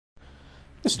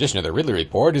This edition of the Ridley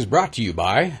Report is brought to you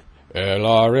by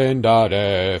LRN.FM.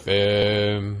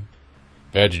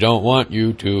 Feds don't want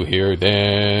you to hear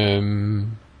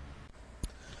them.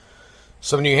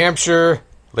 Some New Hampshire,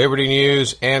 Liberty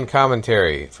News, and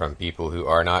commentary from people who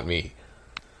are not me.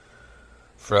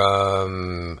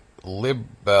 From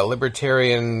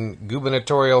Libertarian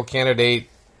gubernatorial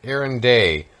candidate Aaron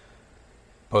Day,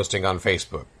 posting on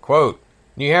Facebook. Quote,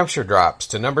 New Hampshire drops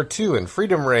to number 2 in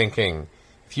freedom ranking.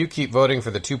 If you keep voting for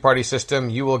the two-party system,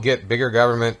 you will get bigger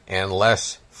government and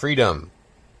less freedom.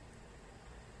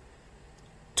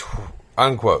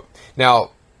 Unquote.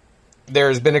 Now,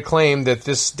 there's been a claim that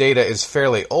this data is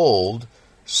fairly old,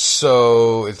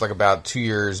 so it's like about 2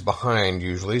 years behind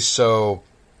usually. So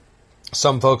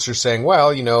some folks are saying,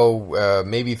 well,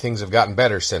 maybe things have gotten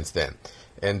better since then.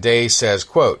 And Day says,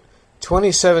 quote,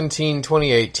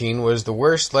 2017-2018 was the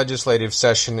worst legislative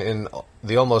session in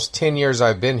the almost 10 years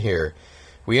I've been here.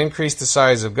 We increased the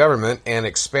size of government and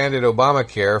expanded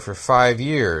Obamacare for 5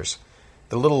 years.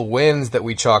 The little wins that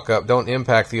we chalk up don't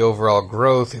impact the overall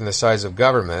growth in the size of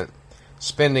government.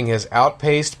 Spending has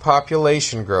outpaced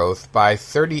population growth by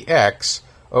 30x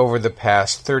over the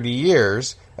past 30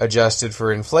 years, adjusted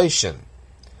for inflation.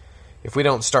 If we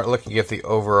don't start looking at the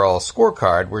overall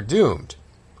scorecard, we're doomed.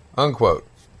 Unquote.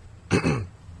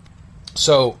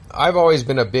 So, I've always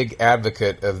been a big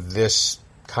advocate of this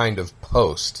kind of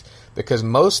post, because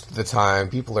most of the time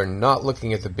people are not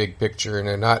looking at the big picture and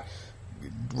they're not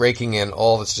raking in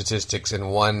all the statistics in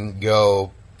one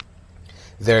go.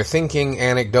 They're thinking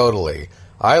anecdotally.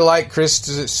 I like Chris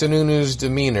Sununu's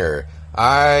demeanor.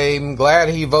 I'm glad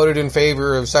he voted in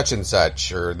favor of such and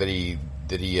such, or that he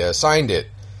signed it.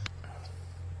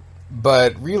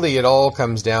 But really it all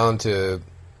comes down to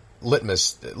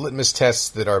litmus tests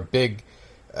that are big,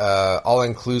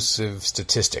 all-inclusive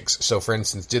statistics. So, for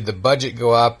instance, did the budget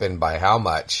go up and by how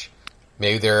much?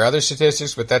 Maybe there are other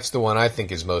statistics, but that's the one I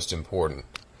think is most important.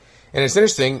 And it's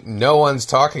interesting, no one's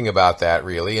talking about that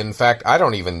really. In fact, I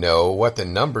don't even know what the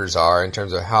numbers are in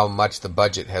terms of how much the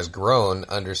budget has grown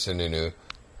under Sununu.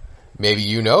 Maybe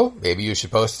you know? Maybe you should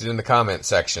post it in the comment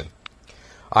section.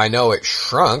 I know it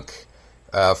shrunk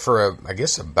for, I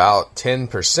guess, about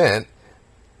 10%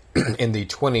 in the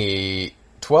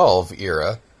 2012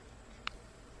 era.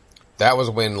 That was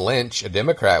when Lynch, a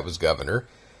Democrat, was governor.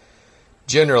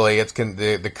 Generally,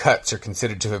 the cuts are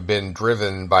considered to have been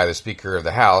driven by the Speaker of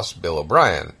the House, Bill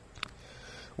O'Brien.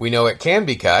 We know it can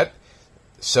be cut,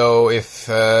 so if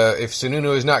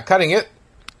Sununu is not cutting it,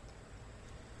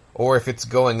 or if it's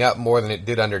going up more than it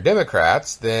did under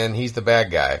Democrats, then he's the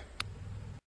bad guy.